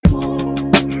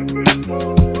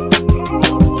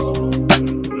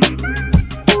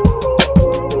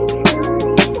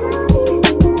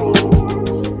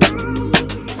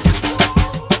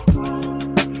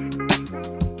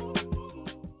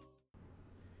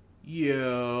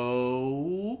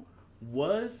Yo,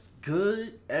 what's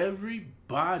good,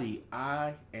 everybody?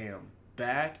 I am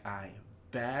back. I am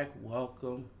back.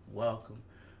 Welcome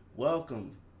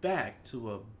back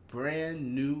to a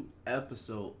brand new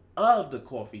episode of the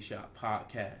Coffee Shop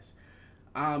Podcast.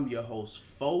 I'm your host,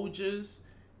 Folgers,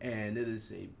 and it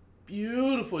is a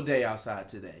beautiful day outside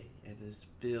today. And this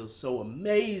feels so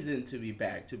amazing to be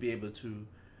back, to be able to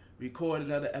record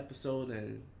another episode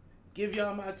and give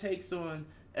y'all my takes on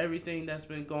everything that's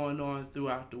been going on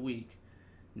throughout the week.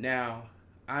 Now,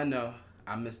 I know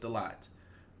I missed a lot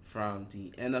from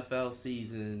the NFL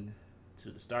season to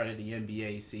the start of the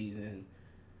NBA season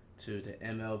to the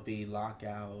MLB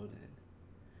lockout,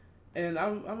 and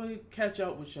I'm gonna catch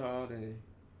up with y'all and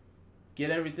get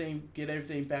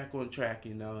everything back on track,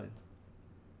 and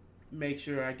make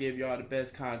sure I give y'all the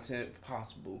best content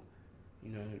possible,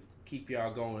 keep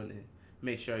y'all going and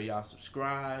make sure y'all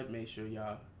subscribe, make sure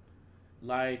y'all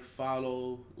like,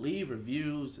 follow, leave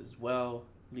reviews as well,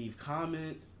 leave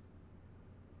comments,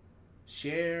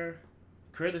 share,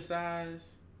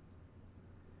 criticize,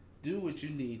 do what you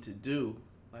need to do.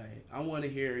 Like, I want to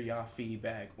hear y'all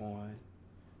feedback on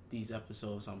these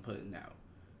episodes I'm putting out,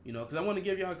 because I want to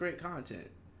give y'all great content,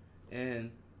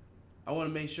 and I want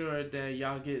to make sure that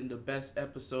y'all getting the best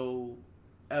episode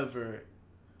ever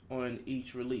on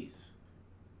each release.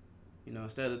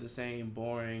 Instead of the same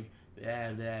boring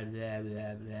blah blah blah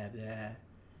blah blah blah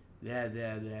blah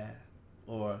blah blah,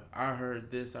 or I heard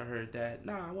this, I heard that.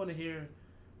 Nah, I want to hear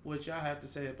what y'all have to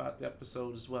say about the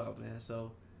episode as well, man.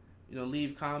 So,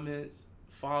 leave comments,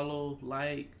 follow,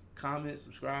 like, comment,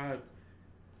 subscribe.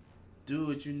 Do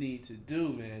what you need to do,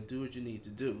 man. Do what you need to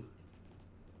do.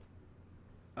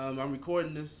 I'm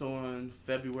recording this on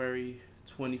February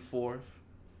 24th.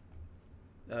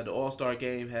 The All-Star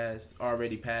game has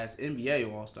already passed.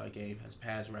 NBA All-Star game has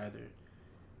passed, rather.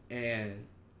 And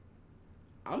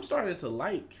I'm starting to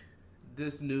like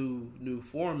this new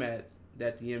format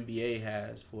that the NBA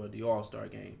has for the All-Star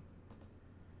game.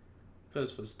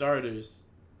 Because for starters,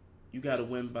 you got to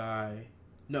win by...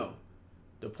 No,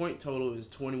 the point total is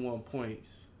 21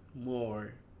 points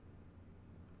more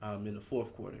in the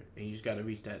fourth quarter. And you just got to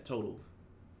reach that total.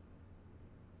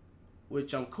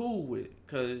 Which I'm cool with,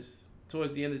 because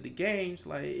towards the end of the games,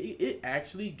 like, it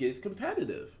actually gets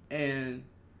competitive. And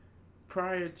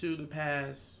prior to the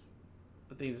past,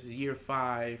 I think this is year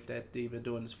 5 that they've been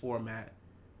doing this format,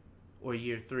 or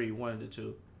year 3, one of the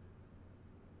two.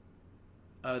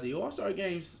 The All-Star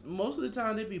games, most of the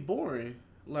time, they'd be boring.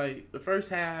 Like, the first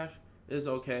half is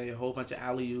okay, a whole bunch of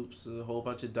alley-oops, a whole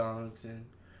bunch of dunks, and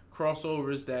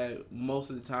crossovers that most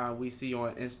of the time we see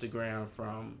on Instagram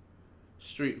from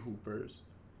street hoopers.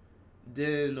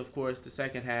 Then, of course, the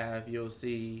second half, you'll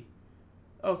see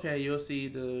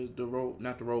the role,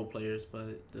 not the role players,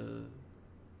 but the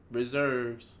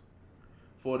reserves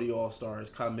for the All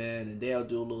Stars come in, and they'll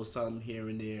do a little something here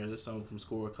and there. Some of them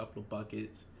score a couple of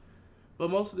buckets, but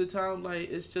most of the time,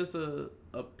 like, it's just a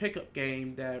pickup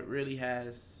game that really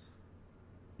has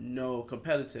no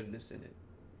competitiveness in it.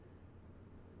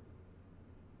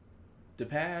 The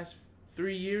past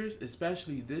 3 years,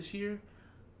 especially this year,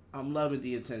 I'm loving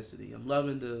the intensity. I'm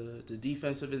loving the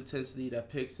defensive intensity that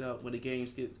picks up when the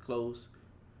games get close.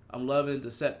 I'm loving the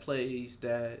set plays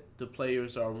that the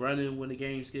players are running when the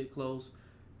games get close.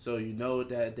 So you know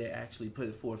that they're actually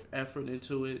putting forth effort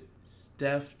into it.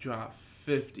 Steph dropped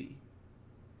 50.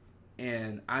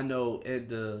 And I know at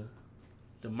the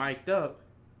mic'd up,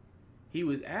 he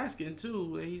was asking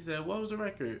too. And he said, what was the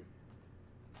record?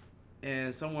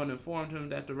 And someone informed him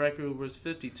that the record was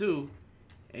 52.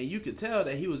 And you could tell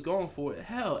that he was going for it.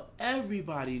 Hell,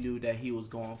 everybody knew that he was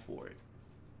going for it.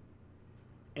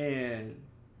 And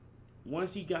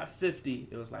once he got 50,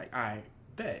 it was like, all right,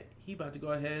 bet. He about to go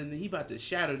ahead and he about to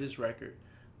shatter this record.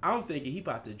 I'm thinking he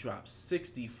about to drop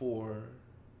 60 for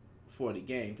the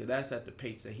game, because that's at the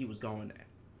pace that he was going at.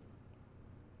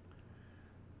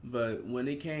 But when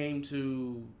it came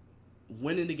to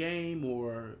winning the game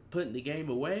or putting the game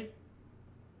away,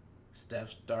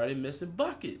 Steph started missing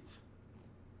buckets.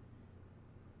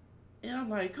 And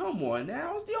I'm like, come on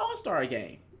now, it's the All-Star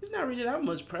game. It's not really that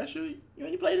much pressure. You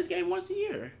only play this game once a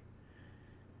year.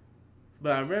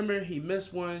 But I remember he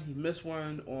missed one. He missed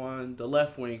one on the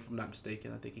left wing, if I'm not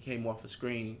mistaken. I think he came off a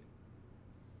screen.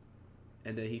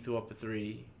 And then he threw up a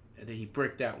three. And then he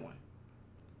bricked that one.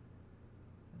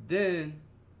 Then,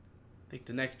 I think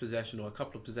the next possession, or a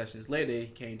couple of possessions later, he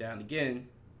came down again.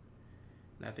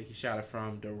 And I think he shot it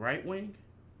from the right wing.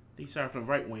 I think he shot it from the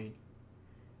right wing.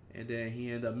 And then he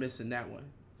ended up missing that one.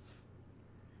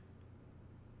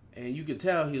 And you could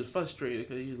tell he was frustrated,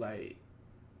 because he was like,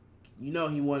 he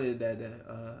wanted that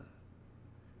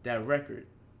that record.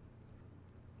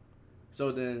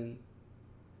 So then,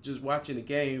 just watching the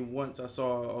game, once I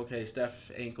saw, okay,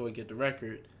 Steph ain't going to get the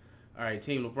record. All right,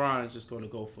 Team LeBron is just going to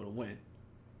go for the win.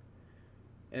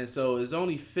 And so it's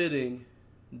only fitting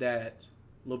that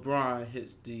LeBron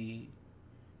hits the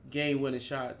game-winning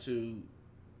shot to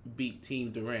beat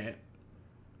Team Durant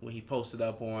when he posted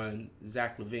up on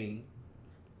Zach LaVine.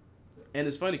 And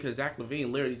it's funny because Zach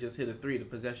LaVine literally just hit a three the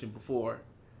possession before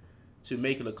to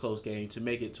make it a close game, to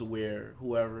make it to where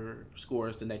whoever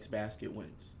scores the next basket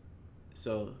wins.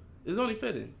 So it's only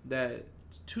fitting that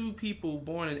two people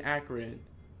born in Akron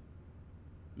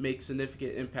make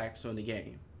significant impacts on the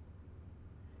game.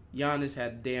 Giannis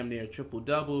had damn near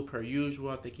triple-double per usual.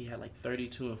 I think he had like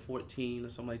 32 and 14 or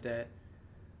something like that.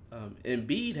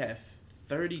 Embiid had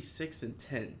 36 and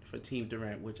 10 for Team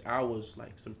Durant, which I was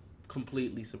like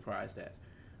completely surprised at.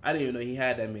 I didn't even know he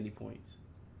had that many points.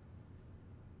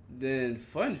 Then,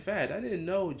 fun fact, I didn't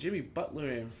know Jimmy Butler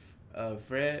and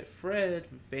Fred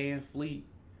VanVleet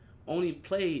only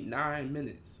played 9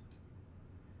 minutes.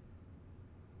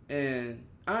 And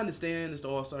I understand it's the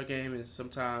All-Star game and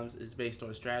sometimes it's based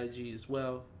on strategy as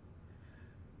well.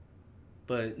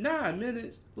 But 9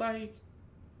 minutes, like,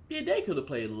 yeah, they could have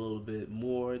played a little bit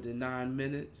more than 9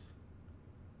 minutes.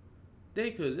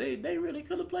 They really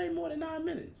could have played more than 9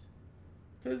 minutes.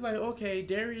 Because, like, okay,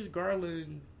 Darius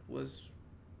Garland was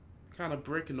kind of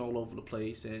bricking all over the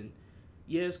place. And,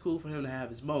 yeah, it's cool for him to have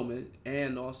his moment.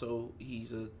 And also,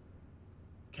 he's a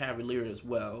Cavalier as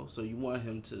well. So you want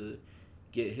him to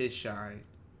get his shine.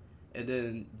 And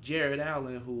then Jared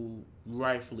Allen, who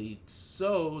rightfully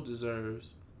so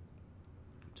deserves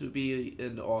to be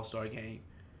in the All-Star game.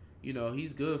 You know,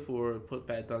 he's good for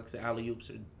putback dunks and alley-oops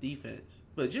and defense.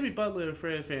 But Jimmy Butler and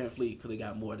Fred VanVleet could have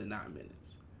got more than 9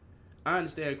 minutes. I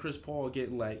understand Chris Paul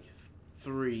getting like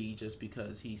 3 just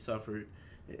because he suffered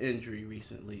an injury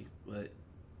recently. But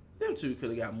them two could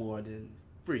have got more than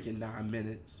freaking 9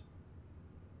 minutes.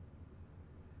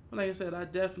 But like I said, I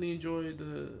definitely enjoyed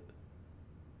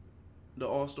the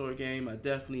All-Star game. I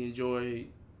definitely enjoyed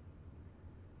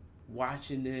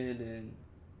watching it and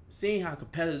seeing how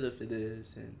competitive it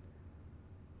is. And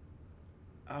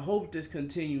I hope this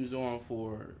continues on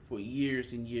for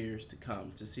years and years to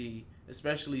come, to see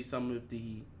especially some of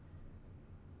the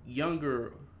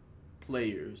younger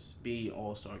players be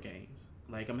All-Star games.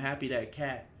 Like, I'm happy that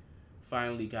Cat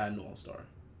finally got an All-Star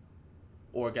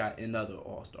or got another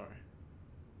All-Star.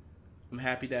 I'm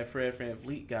happy that Fred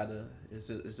VanVleet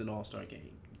is an All-Star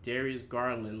game. Darius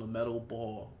Garland, LaMelo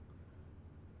Ball.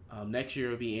 Next year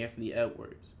it'll be Anthony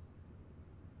Edwards.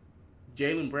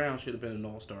 Jaylen Brown should have been an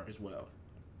All-Star as well.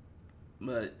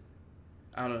 But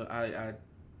I don't know. I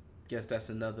guess that's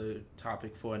another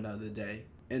topic for another day.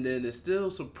 And then it's still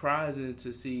surprising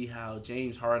to see how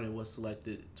James Harden was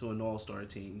selected to an All-Star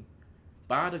team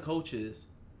by the coaches,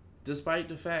 despite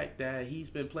the fact that he's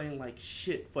been playing like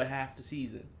shit for half the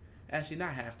season. Actually,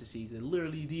 not half the season,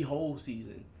 literally the whole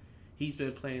season. He's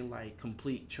been playing like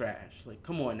complete trash. Like,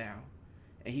 come on now.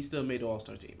 And he still made the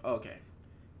All-Star team. Okay.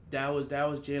 That was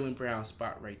Jaylen Brown's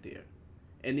spot right there.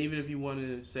 And even if you want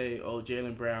to say, oh,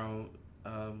 Jaylen Brown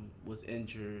was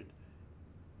injured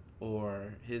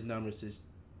or his numbers is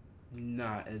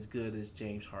not as good as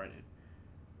James Harden,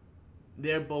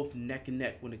 they're both neck and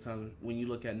neck when you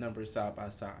look at numbers side by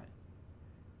side.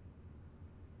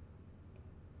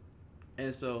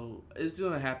 And so it's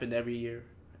going to happen every year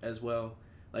as well.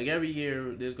 Like, every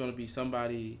year there's going to be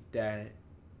somebody that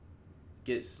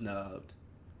gets snubbed.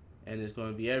 And there's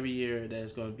going to be every year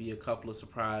there's going to be a couple of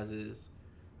surprises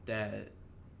that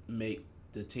make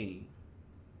the team.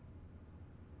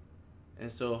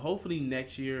 And so hopefully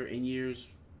next year and years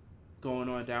going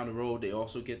on down the road, they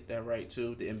also get that right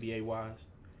too, the NBA-wise.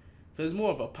 Because it's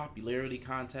more of a popularity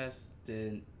contest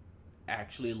than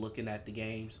actually looking at the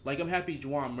games. Like, I'm happy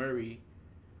Jawan Murray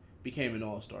became an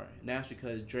All-Star. And that's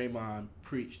because Draymond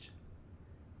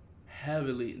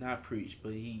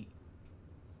he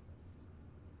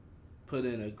put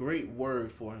in a great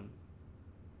word for him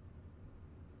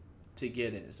to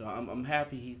get in. So I'm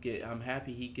happy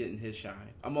he getting his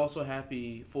shine. I'm also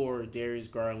happy for Darius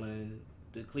Garland,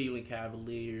 the Cleveland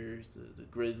Cavaliers, the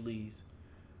Grizzlies,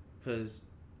 because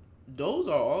those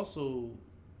are also,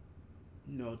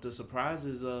 you know, the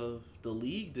surprises of the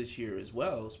league this year as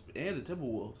well, and the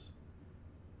Timberwolves.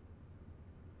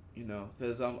 You know,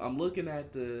 because I'm looking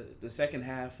at the second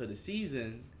half of the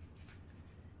season,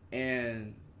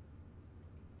 and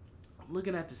I'm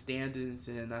looking at the standings,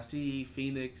 and I see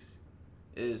Phoenix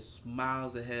is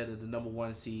miles ahead of the number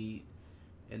 1 seed,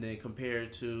 and then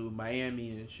compared to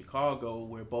Miami and Chicago,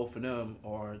 where both of them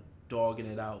are dogging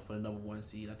it out for the number 1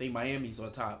 seed. I think Miami's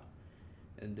on top,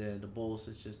 and then the Bulls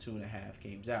is just 2.5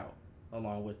 games out,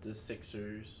 along with the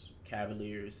Sixers,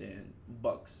 Cavaliers, and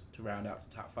Bucks to round out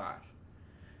the top 5.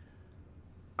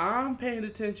 I'm paying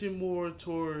attention more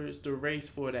towards the race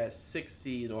for that 6th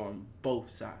seed on both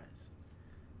sides.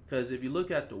 Because if you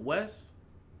look at the West,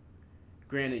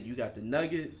 granted, you got the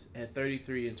Nuggets at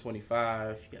 33 and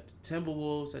 25. You got the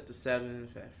Timberwolves at the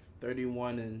 7th at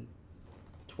 31 and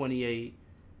 28.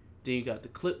 Then you got the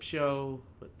Clip Show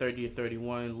with 30 and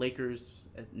 31. Lakers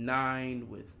at 9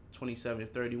 with 27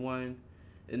 and 31.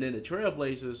 And then the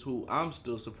Trailblazers, who I'm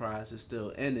still surprised is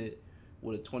still in it,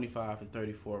 with a 25 and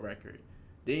 34 record.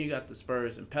 Then you got the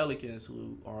Spurs and Pelicans,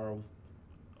 who are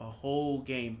a whole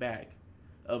game back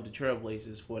of the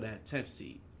Trailblazers for that 10th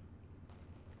seed.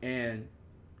 And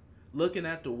looking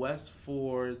at the West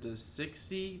for the 6th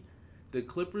seed, the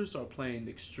Clippers are playing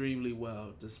extremely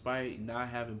well despite not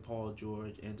having Paul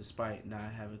George and despite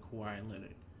not having Kawhi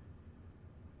Leonard.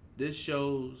 This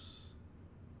shows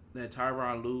that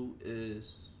Tyronn Lue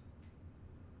is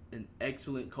an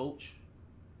excellent coach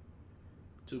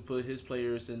to put his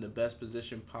players in the best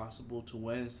position possible to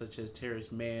win, such as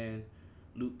Terrence Mann,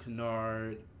 Luke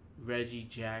Kennard, Reggie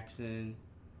Jackson.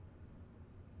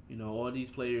 You know, all these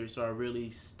players are really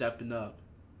stepping up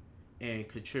and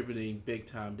contributing big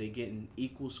time. They're getting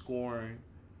equal scoring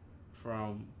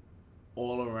from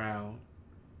all around.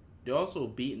 They're also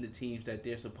beating the teams that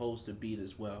they're supposed to beat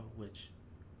as well, which,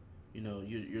 you know,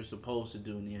 you're supposed to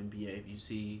do in the NBA. If you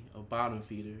see a bottom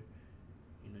feeder,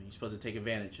 you know, you're supposed to take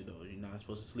advantage of those. You're not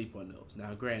supposed to sleep on those.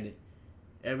 Now, granted,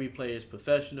 every player is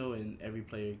professional and every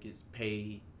player gets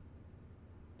paid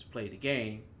to play the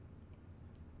game.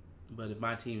 But if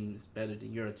my team is better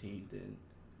than your team, then,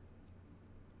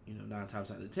 you know, 9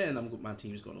 times out of 10, my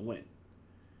team is going to win.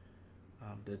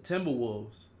 The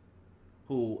Timberwolves,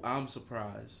 who I'm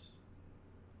surprised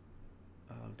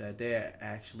that they're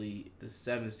actually the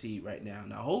 7th seed right now.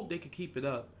 And I hope they can keep it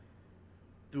up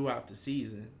throughout the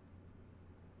season,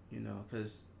 you know,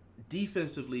 because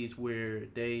defensively is where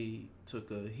they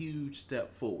took a huge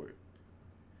step forward.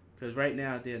 Because right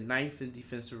now they're 9th in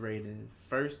defensive rating,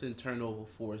 1st in turnover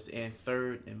force, and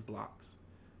 3rd in blocks.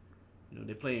 You know,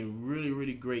 they're playing really,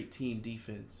 really great team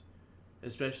defense,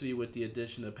 especially with the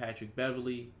addition of Patrick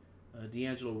Beverley.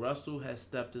 D'Angelo Russell has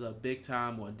stepped it up big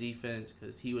time on defense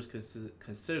because he was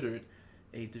considered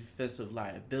a defensive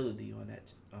liability on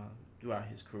that throughout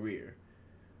his career.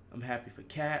 I'm happy for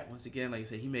Cat. Once again, like I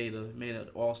said, he made an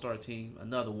all-star team,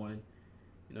 another one.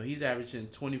 You know, he's averaging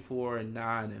 24 and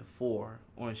 9 and 4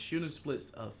 on shooting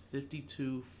splits of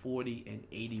 52, 40, and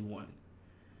 81.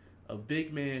 A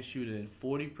big man shooting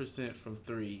 40% from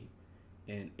 3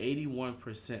 and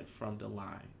 81% from the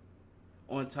line,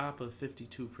 on top of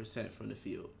 52% from the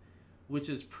field, which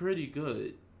is pretty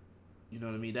good. You know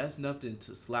what I mean? That's nothing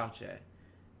to slouch at.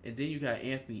 And then you got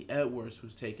Anthony Edwards,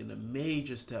 who's taken a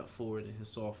major step forward in his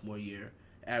sophomore year,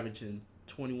 averaging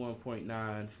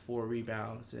 21.9, 4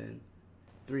 rebounds, and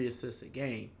 3 assists a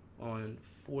game on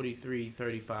 43,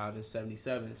 35, and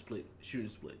 77 shooting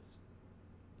splits.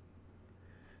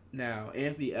 Now,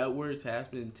 Anthony Edwards has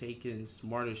been taking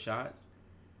smarter shots,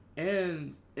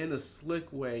 and in a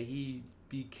slick way, he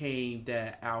became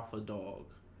that alpha dog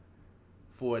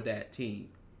for that team.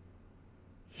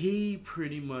 He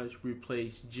pretty much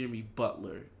replaced Jimmy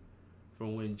Butler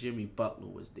from when Jimmy Butler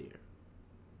was there.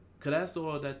 Because that's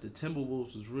all that the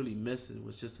Timberwolves was really missing,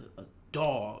 was just a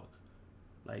dog.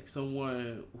 Like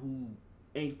someone who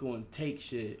ain't going to take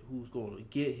shit, who's going to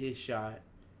get his shot,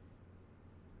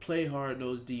 play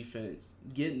hard-nosed defense,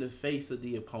 get in the face of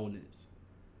the opponents.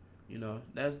 You know,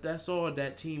 that's all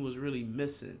that team was really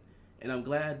missing. And I'm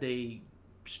glad they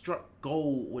struck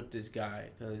gold with this guy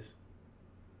because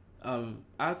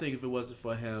I think if it wasn't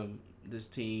for him, this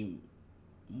team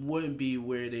wouldn't be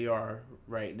where they are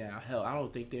right now. Hell, I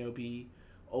don't think they'll be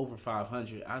over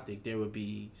 500. I think they would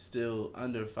be still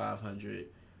under 500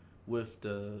 with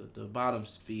the bottom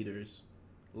feeders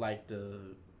like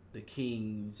the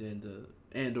Kings and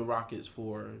the Rockets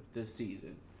for this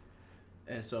season.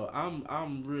 And so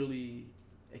I'm really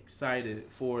excited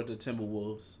for the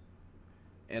Timberwolves,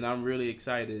 and I'm really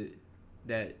excited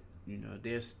that, you know,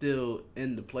 they're still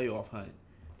in the playoff hunt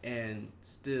and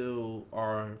still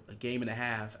are a game and a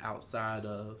half outside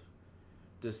of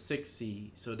the 6th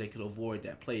seed, so they could avoid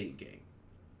that play-in game.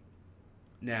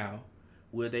 Now,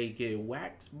 will they get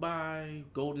waxed by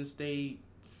Golden State,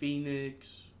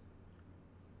 Phoenix?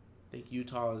 I think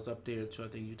Utah is up there too. I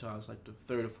think Utah is like the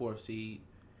 3rd or 4th seed.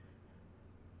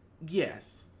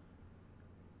 Yes.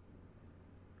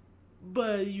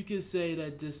 But you can say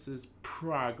that this is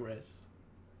progress.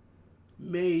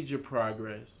 Major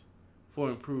progress for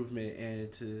improvement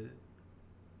and to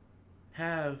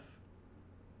have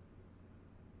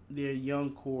their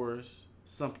young cores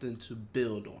something to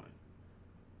build on.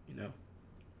 You know,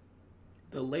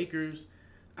 the Lakers.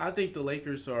 I think the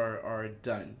Lakers are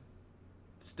done.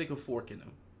 Stick a fork in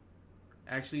them.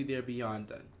 Actually, they're beyond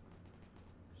done.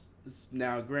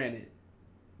 Now, granted,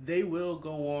 they will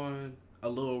go on a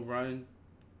little run,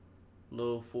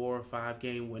 little 4 or 5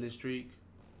 game winning streak.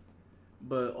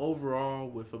 But overall,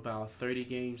 with about 30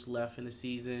 games left in the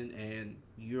season, and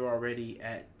you're already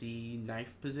at the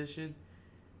ninth position,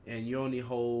 and you only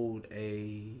hold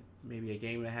maybe a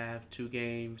game and a half, 2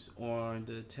 games on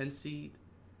the 10th seed,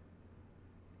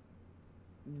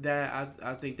 that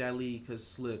I think that league could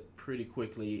slip pretty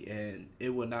quickly, and it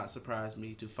would not surprise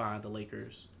me to find the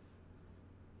Lakers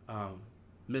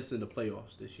missing the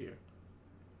playoffs this year.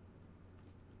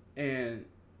 And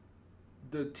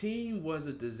the team was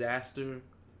a disaster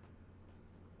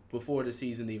before the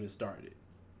season even started,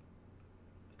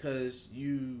 because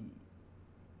you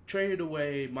traded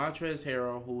away Montrezl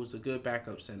Harrell, who was a good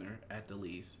backup center at the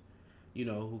least,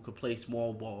 who could play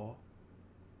small ball.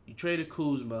 You traded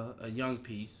Kuzma, a young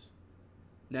piece.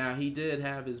 Now, he did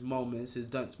have his moments, his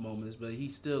dunce moments, but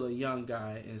he's still a young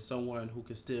guy and someone who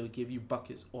can still give you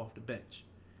buckets off the bench.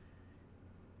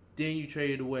 Then you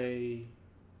traded away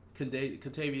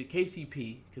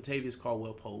Kentavious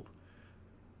Caldwell Pope,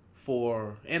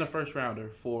 and a first rounder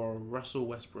for Russell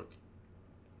Westbrook.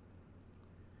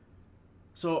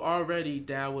 So already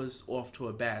that was off to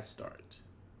a bad start.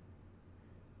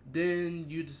 Then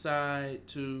you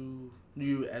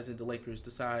as in the Lakers,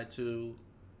 decide to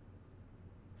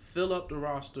fill up the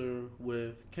roster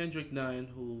with Kendrick Nunn,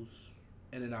 who's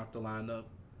in and out the lineup,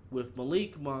 with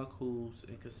Malik Monk, who's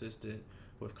inconsistent,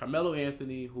 with Carmelo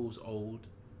Anthony, who's old.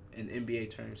 In NBA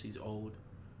terms, he's old.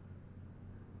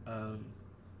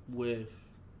 With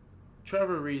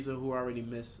Trevor Ariza, who already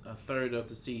missed a third of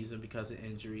the season because of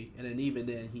injury, and then even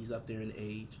then, he's up there in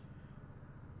age.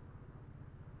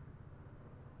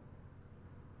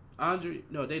 They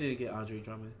didn't get Andre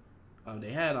Drummond.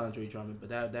 They had Andre Drummond, but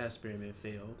that experiment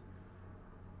failed.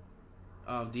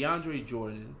 DeAndre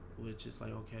Jordan, which is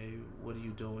like, okay, what are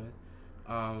you doing?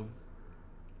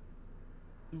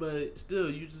 But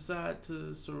still, you decide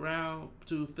to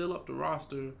fill up the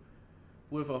roster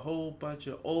with a whole bunch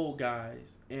of old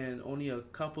guys and only a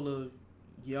couple of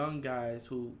young guys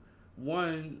who,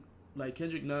 one, like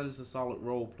Kendrick Nunn is a solid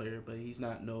role player, but he's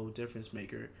not no difference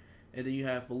maker. And then you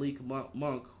have Malik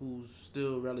Monk, who's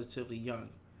still relatively young.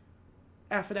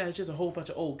 After that, it's just a whole bunch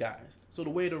of old guys. So the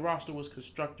way the roster was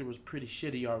constructed was pretty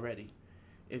shitty already,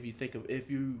 if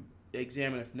you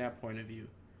examine it from that point of view.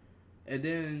 And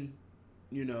then,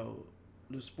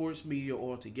 the sports media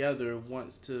altogether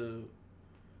wants to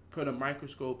put a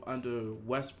microscope under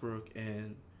Westbrook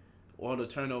and all the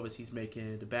turnovers he's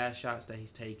making, the bad shots that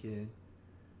he's taking,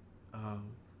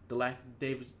 the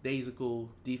lackadaisical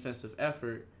defensive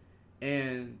effort,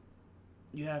 and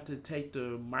you have to take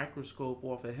the microscope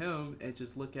off of him and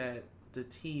just look at the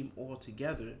team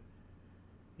altogether.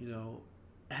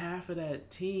 Half of that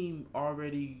team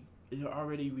already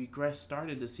regressed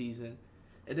starting the season,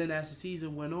 and then as the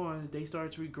season went on, they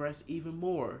started to regress even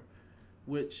more,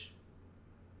 which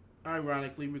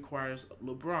ironically requires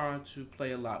LeBron to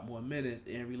play a lot more minutes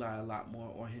and rely a lot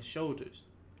more on his shoulders.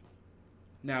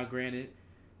 Now, granted,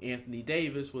 Anthony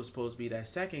Davis was supposed to be that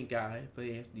second guy, but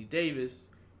Anthony Davis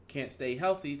can't stay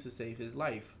healthy to save his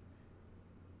life.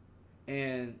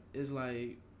 And it's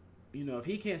like, if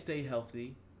he can't stay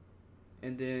healthy,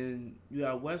 and then you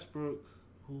got Westbrook,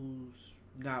 who's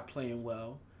not playing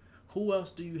well, who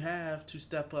else do you have to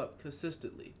step up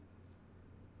consistently?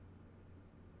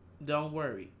 Don't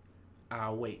worry,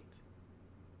 I'll wait.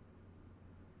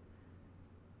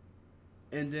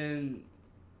 And then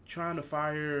trying to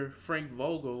fire Frank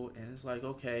Vogel, and it's like,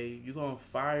 okay, you're going to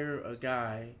fire a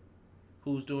guy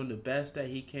who's doing the best that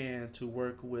he can to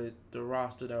work with the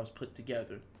roster that was put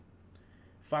together.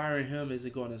 Firing him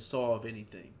isn't going to solve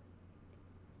anything.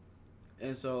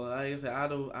 And so, like I said, I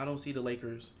don't see the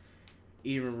Lakers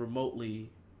even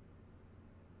remotely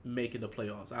making the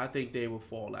playoffs. I think they will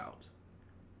fall out.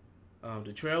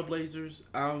 The Trailblazers,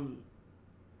 I'm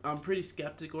pretty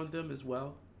skeptic on them as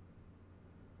well.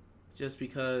 Just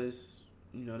because,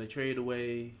 they traded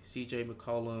away C.J.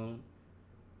 McCollum.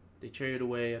 I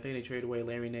think they traded away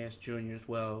Larry Nance Jr. as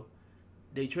well.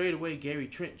 They traded away Gary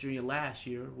Trent Jr. last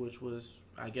year, which was,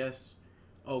 I guess,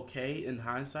 okay in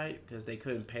hindsight because they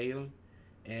couldn't pay him.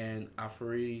 And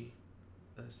Alfred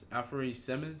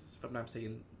Simmons, if I'm not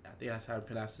mistaken, I think that's how I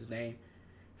pronounce his name.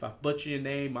 If I butcher your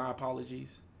name, my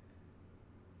apologies.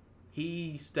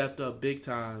 He stepped up big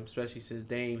time, especially since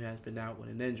Dame has been out with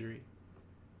an injury.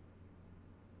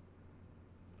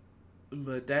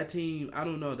 But that team, I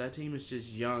don't know. That team is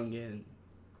just young, and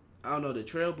I don't know. The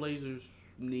Trailblazers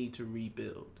need to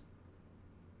rebuild.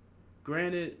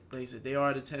 Granted, like I said, they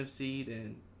are the 10th seed,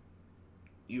 and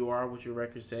you are what your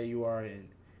records say you are, and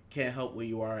can't help where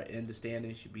you are in the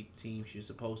standings. You beat the teams you're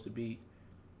supposed to beat.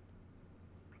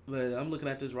 But I'm looking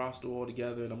at this roster all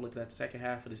together, and I'm looking at the second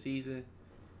half of the season,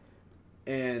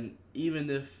 and even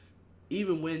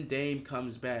when Dame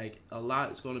comes back, a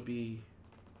lot is going to be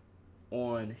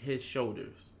on his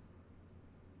shoulders.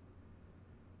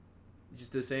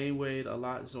 Just the same way a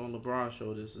lot is on LeBron's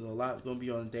shoulders. A lot is going to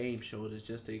be on Dame's shoulders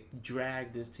just to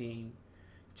drag this team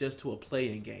just to a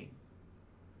play-in game.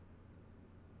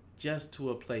 Just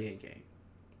to a play-in game.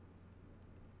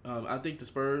 I think the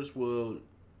Spurs will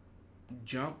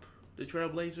jump the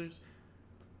Trailblazers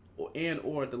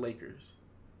or the Lakers.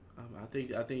 I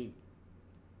think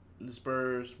the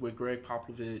Spurs with Greg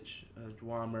Popovich,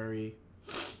 Juwan Murray,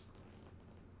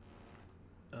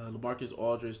 LaMarcus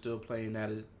Aldridge still playing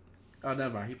at it. Oh,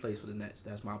 never mind. He plays for the Nets.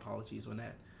 That's my apologies on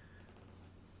that.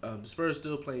 The Spurs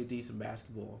still play decent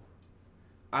basketball.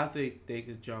 I think they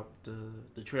could jump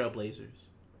the Trailblazers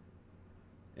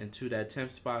into that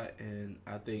 10th spot, and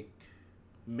I think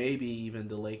maybe even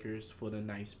the Lakers for the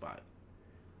 9th spot.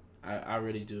 I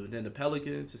really do. And then the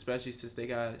Pelicans, especially since they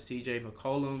got CJ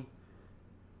McCollum,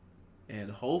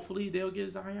 and hopefully they'll get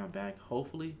Zion back.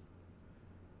 Hopefully.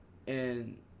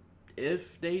 And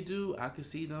if they do, I could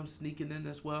see them sneaking in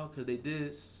as well, because they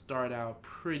did start out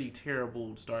pretty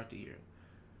terrible to start the year.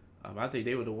 I think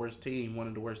they were the worst team, one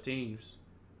of the worst teams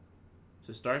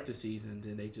to start the season.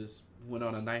 Then they just went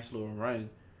on a nice little run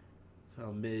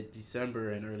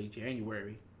mid-December and early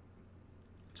January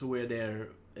to where they're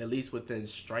at least within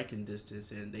striking distance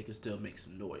and they can still make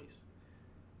some noise.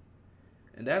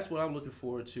 And that's what I'm looking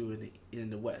forward to in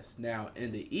the West. Now,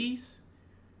 in the East,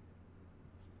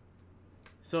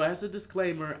 so as a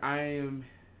disclaimer, I am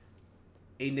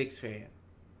a Knicks fan.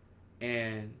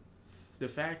 And the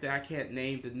fact that I can't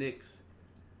name the Knicks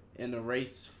in the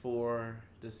race for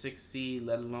the 6th seed,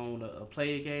 let alone a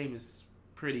play game, is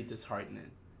pretty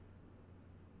disheartening.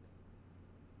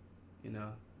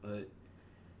 But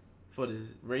for the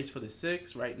race for the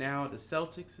 6th, right now, the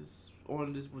Celtics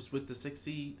was with the 6th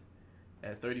seed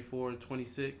at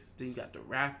 34-26. Then you got the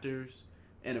Raptors.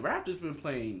 And the Raptors been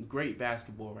playing great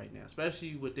basketball right now,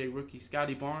 especially with their rookie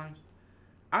Scotty Barnes.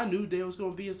 I knew they was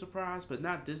going to be a surprise, but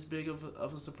not this big of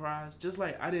a surprise. Just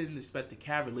like I didn't expect the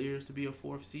Cavaliers to be a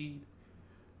 4th seed.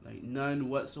 Like, none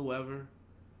whatsoever.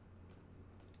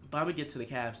 But I'm going to get to the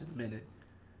Cavs in a minute.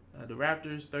 The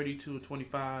Raptors,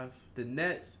 32-25. The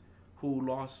Nets, who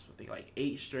lost, I think, like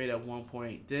 8 straight at one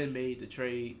point, then made the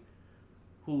trade,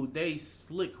 who they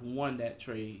slick won that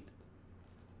trade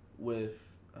with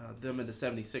them and the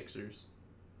 76ers.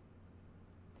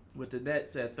 With the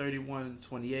Nets at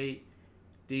 31-28.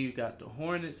 Then you got the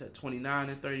Hornets at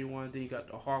 29-31. Then you got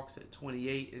the Hawks at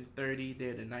 28-30.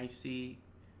 They're the 9th seed.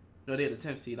 No, they're the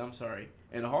 10th seed, I'm sorry.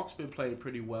 And the Hawks been playing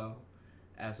pretty well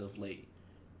as of late.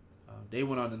 They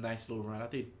went on a nice little run. I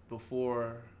think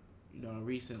before, a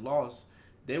recent loss,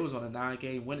 they was on a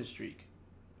 9-game winning streak.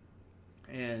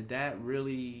 And that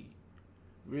really,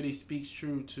 really speaks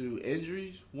true to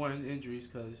injuries. One, injuries,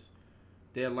 because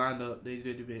their lineup, they've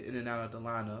been in and out of the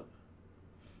lineup.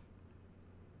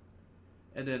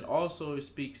 And then also it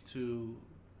speaks to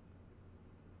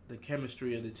the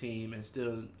chemistry of the team and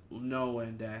still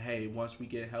knowing that, hey, once we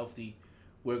get healthy,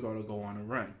 we're going to go on a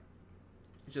run.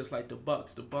 It's just like the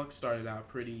Bucks. The Bucks started out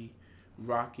pretty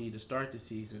rocky to start the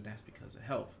season. That's because of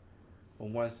health. But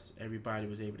once everybody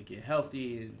was able to get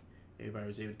healthy and everybody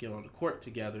was able to get on the court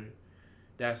together,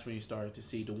 that's when you started to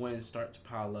see the wins start to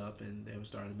pile up and they were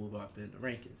starting to move up in the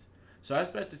rankings. So I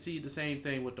expect to see the same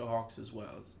thing with the Hawks as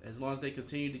well. As long as they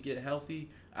continue to get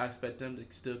healthy, I expect them to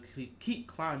still keep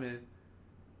climbing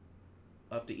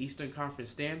up the Eastern Conference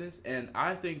standings, and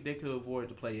I think they could avoid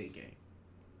the play-in game.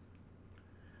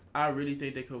 I really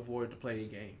think they could avoid the play-in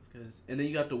game. And then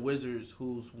you got the Wizards,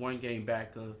 who's 1 game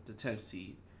back of the 10th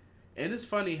seed. And it's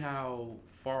funny how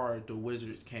far the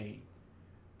Wizards came.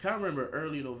 Kind of remember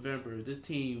early November, this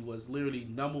team was literally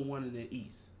number 1 in the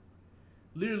East.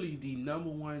 Literally the number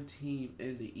 1 team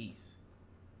in the East.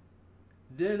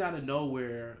 Then out of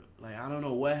nowhere, like, I don't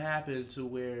know what happened to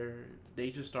where they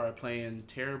just started playing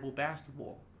terrible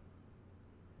basketball.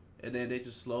 And then they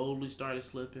just slowly started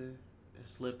slipping and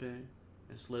slipping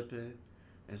and slipping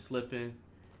and slipping.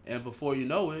 And before you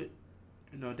know it,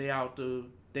 they out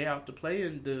to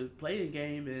playing the playing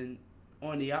game and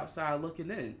on the outside looking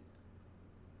in.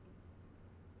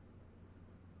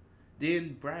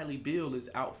 Then Bradley Beal is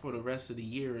out for the rest of the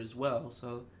year as well.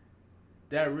 So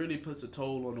that really puts a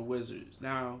toll on the Wizards.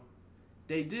 Now,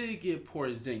 they did get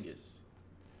Porzingis,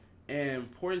 and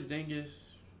Porzingis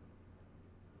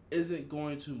isn't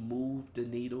going to move the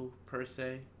needle per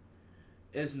se.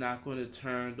 It's not going to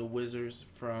turn the Wizards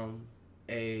from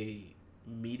a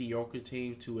mediocre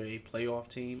team to a playoff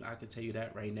team. I can tell you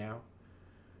that right now,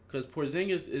 because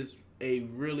Porzingis is a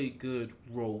really good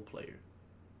role player.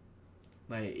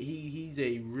 Like he's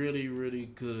a really really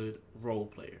good role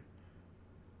player.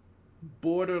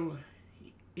 Border,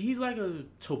 he's like a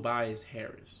Tobias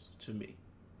Harris to me.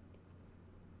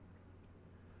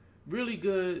 Really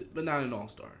good, but not an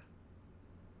all-star.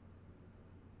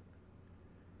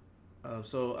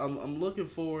 So I'm looking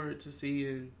forward to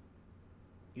seeing,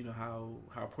 how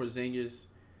Porzingis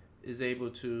is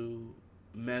able to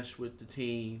mesh with the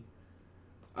team.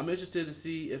 I'm interested to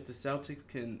see if the Celtics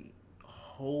can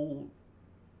hold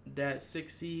that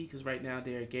 6 seed, because right now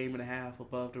they're a game and a half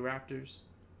above the Raptors.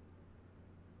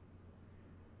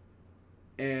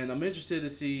 And I'm interested to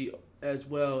see as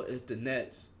well if the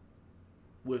Nets,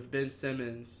 with Ben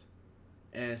Simmons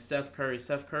and Seth Curry's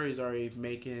already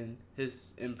making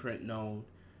his imprint known.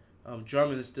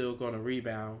 Drummond is still going to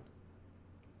rebound.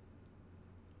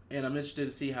 And I'm interested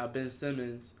to see how Ben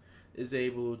Simmons is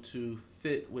able to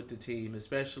fit with the team,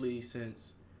 especially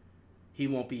since he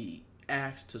won't be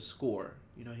asked to score.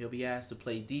 He'll be asked to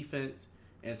play defense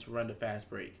and to run the fast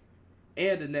break.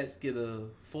 And the Nets get a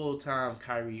full-time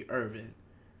Kyrie Irving,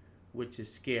 which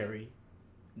is scary.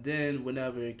 Then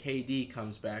whenever KD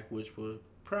comes back, which will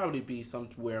probably be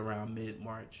somewhere around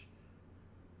mid-March,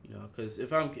 because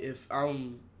if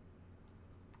I'm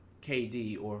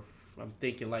KD, or if I'm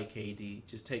thinking like KD,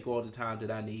 just take all the time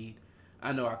that I need.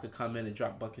 I know I could come in and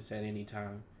drop buckets at any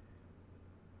time.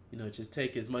 Just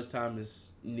take as much time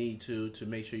as you need to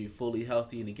make sure you're fully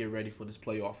healthy and to get ready for this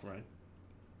playoff run.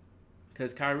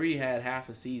 Because Kyrie had half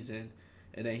a season,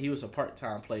 and then he was a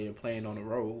part-time player playing on the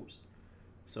roads.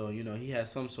 So, he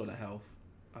has some sort of health.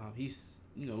 He's,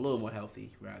 a little more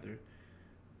healthy, rather.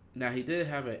 Now, he did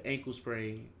have an ankle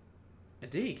sprain, and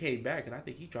then he came back, and I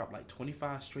think he dropped like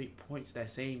 25 straight points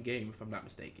that same game, if I'm not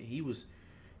mistaken. He was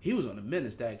on a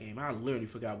menace that game. I literally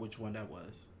forgot which one that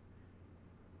was.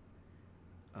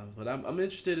 But I'm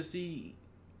interested to see,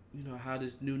 how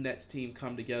this new Nets team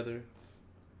come together.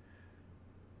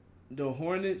 The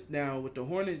Hornets, now with the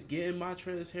Hornets getting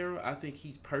Montrezl Harrell, I think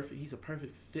he's perfect. He's a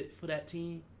perfect fit for that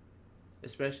team,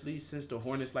 especially since the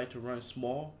Hornets like to run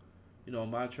small.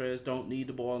 Montrezl don't need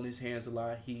the ball in his hands a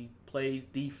lot. He plays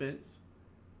defense,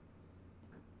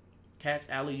 catch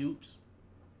alley-oops,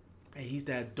 and he's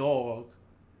that dog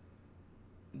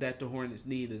that the Hornets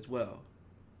need as well.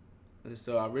 And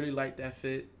so I really like that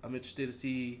fit. I'm interested to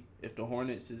see if the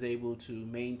Hornets is able to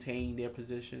maintain their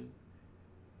position.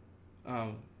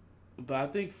 But I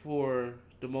think for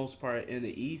the most part in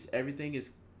the East, everything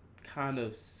is kind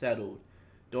of settled.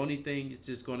 The only thing is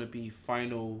just going to be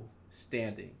final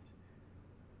standings.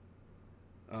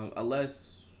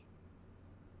 Unless,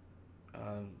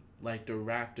 like the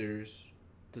Raptors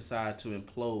decide to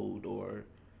implode, or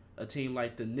a team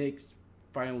like the Knicks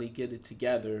finally get it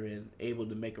together and able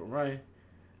to make a run,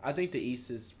 I think the East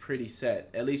is pretty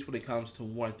set. At least when it comes to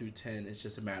 1 through 10, it's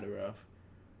just a matter of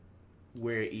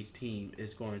where each team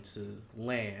is going to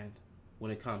land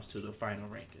when it comes to the final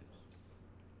rankings.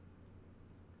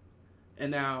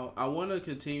 And now I want to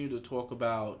continue to talk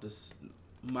about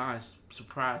my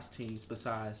surprise teams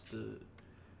besides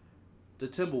the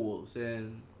Timberwolves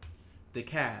and the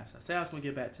Cavs. I said I was going to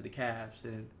get back to the Cavs,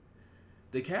 and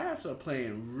the Cavs are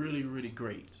playing really, really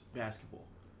great basketball,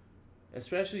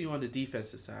 especially on the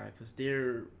defensive side, because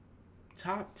they're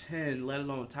top 10, let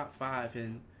alone top 5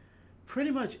 in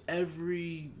pretty much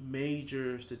every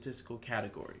major statistical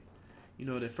category.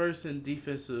 They're first in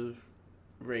defensive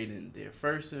rating, they're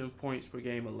first in points per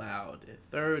game allowed, they're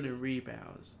third in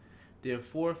rebounds, they're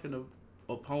fourth in the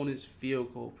opponent's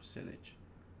field goal percentage.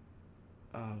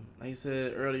 Like I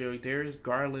said earlier, Darius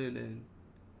Garland and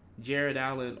Jared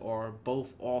Allen are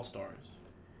both all-stars.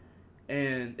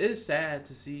 And it's sad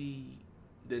to see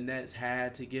the Nets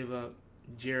had to give up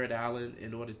Jared Allen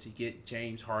in order to get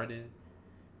James Harden.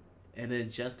 And then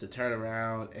just to turn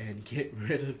around and get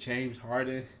rid of James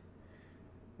Harden,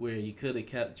 where you could have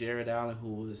kept Jared Allen,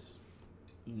 who was,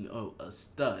 a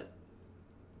stud.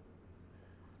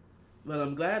 But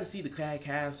I'm glad to see the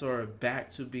Cavs are back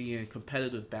to being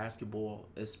competitive basketball,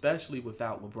 especially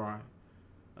without LeBron.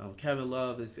 Kevin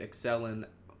Love is excelling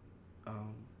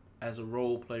as a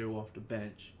role player off the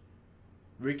bench.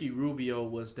 Ricky Rubio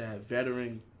was that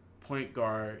veteran point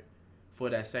guard for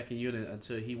that second unit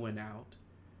until he went out.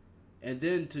 And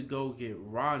then to go get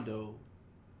Rondo,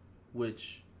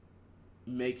 which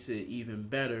makes it even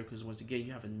better because once again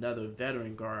you have another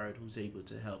veteran guard who's able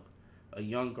to help a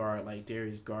young guard like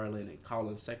Darius Garland and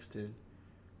Colin Sexton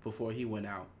before he went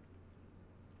out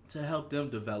to help them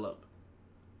develop.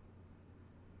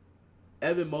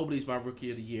 Evan Mobley's my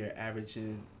rookie of the year,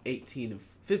 averaging 15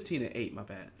 and 8. My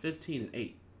bad, 15 and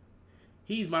 8.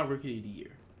 He's my rookie of the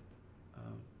year.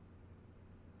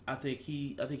 I think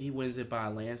he wins it by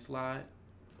a landslide,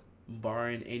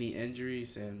 barring any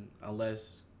injuries, and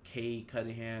unless Cade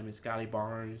Cunningham and Scotty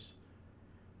Barnes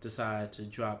decide to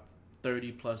drop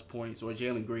 30 plus points, or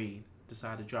Jalen Green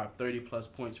decide to drop 30 plus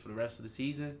points for the rest of the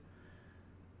season,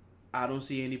 I don't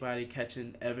see anybody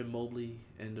catching Evan Mobley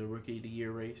in the rookie of the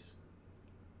year race.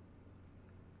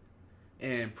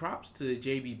 And props to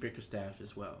JB Bickerstaff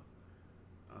as well.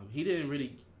 He didn't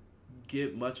really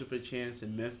get much of a chance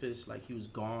in Memphis. Like, he was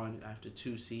gone after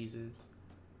 2 seasons.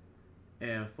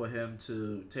 And for him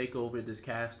to take over this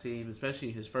Cavs team,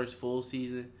 especially his first full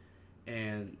season,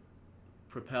 and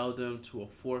propel them to a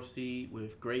 4th seed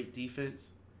with great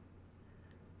defense,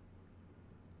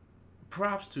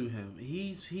 props to him.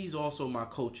 He's also my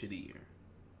coach of the year.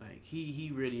 Like,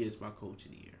 he really is my coach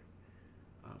of the year.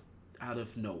 Out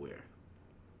of nowhere.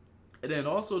 And then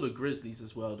also the Grizzlies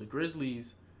as well. The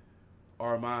Grizzlies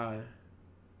are my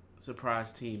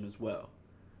surprise team as well.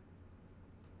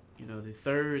 You know, the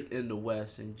 3rd in the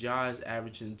West, and Ja is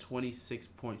averaging 26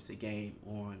 points a game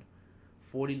on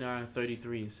 49,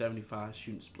 33, and 75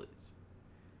 shooting splits.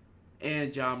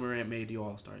 And Ja Morant made the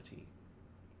All-Star team.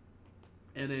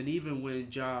 And then even when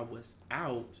Ja was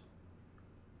out,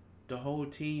 the whole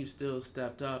team still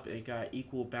stepped up and got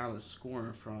equal balance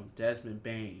scoring from Desmond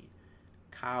Bane,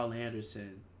 Kyle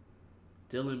Anderson,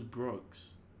 Dylan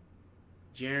Brooks,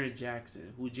 Jaren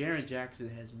Jackson, who Jaren Jackson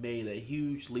has made a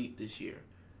huge leap this year.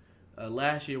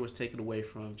 Last year was taken away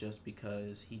from him just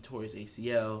because he tore his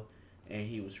ACL and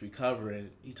he was recovering.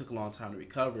 He took a long time to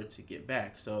recover to get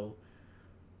back. So,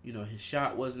 you know, his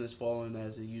shot wasn't as falling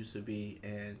as it used to be,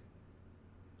 and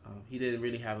he didn't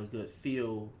really have a good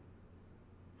feel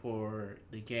for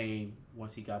the game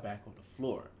once he got back on the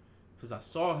floor. Because I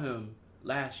saw him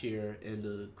last year in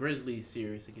the Grizzlies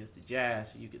series against the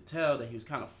Jazz, you could tell that he was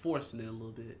kind of forcing it a little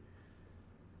bit,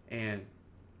 and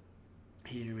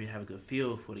he didn't really have a good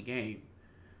feel for the game.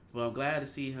 But I'm glad to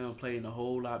see him playing a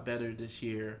whole lot better this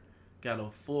year. Got a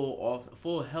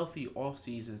full healthy off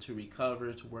season to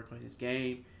recover, to work on his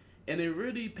game, and it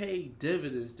really paid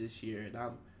dividends this year.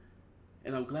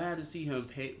 And I'm glad to see him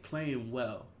playing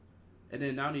well. And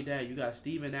then not only that, you got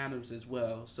Steven Adams as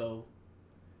well, so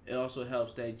it also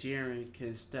helps that Jaren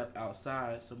can step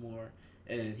outside some more,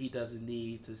 and he doesn't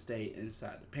need to stay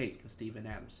inside the paint because Steven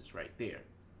Adams is right there.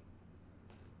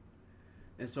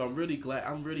 And so I'm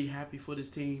really happy for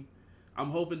this team. I'm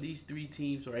hoping these 3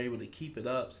 teams are able to keep it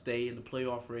up, stay in the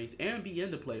playoff race, and be in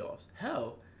the playoffs.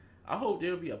 Hell, I hope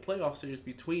there'll be a playoff series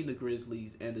between the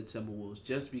Grizzlies and the Timberwolves,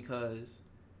 just because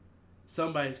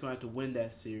somebody's going to have to win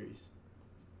that series.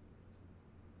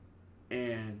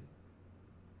 And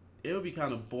it'll be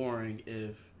kind of boring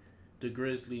if the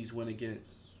Grizzlies win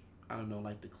against, I don't know,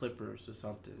 like the Clippers or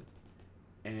something,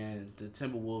 and the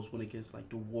Timberwolves win against like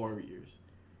the Warriors.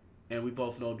 And we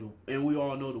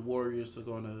all know the Warriors are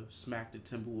going to smack the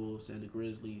Timberwolves, and the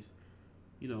Grizzlies,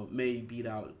 you know, may beat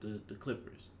out the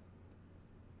Clippers.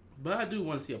 But I do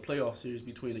want to see a playoff series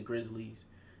between the Grizzlies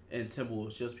and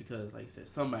Timberwolves, just because, like I said,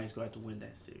 somebody's going to have to win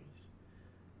that series.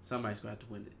 Somebody's going to have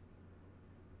to win it.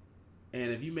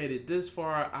 And if you made it this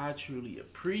far, I truly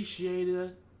appreciate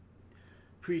it.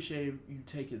 Appreciate you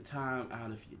taking time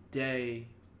out of your day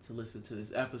to listen to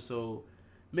this episode.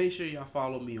 Make sure y'all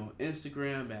follow me on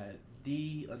Instagram at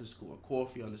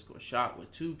 _coffee_shop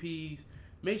with 2 P's.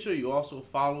 Make sure you also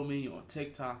follow me on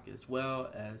TikTok as well,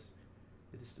 as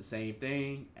it's the same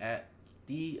thing at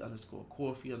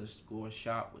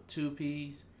 _coffee_shop with 2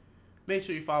 P's. Make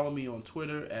sure you follow me on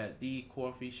Twitter at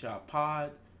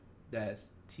 @thecoffeeshoppod.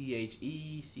 That's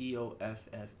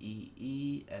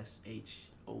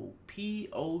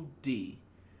TheCoffeeShopPod.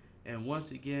 And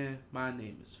once again, my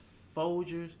name is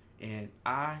Folgers, and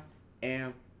I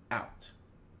am out.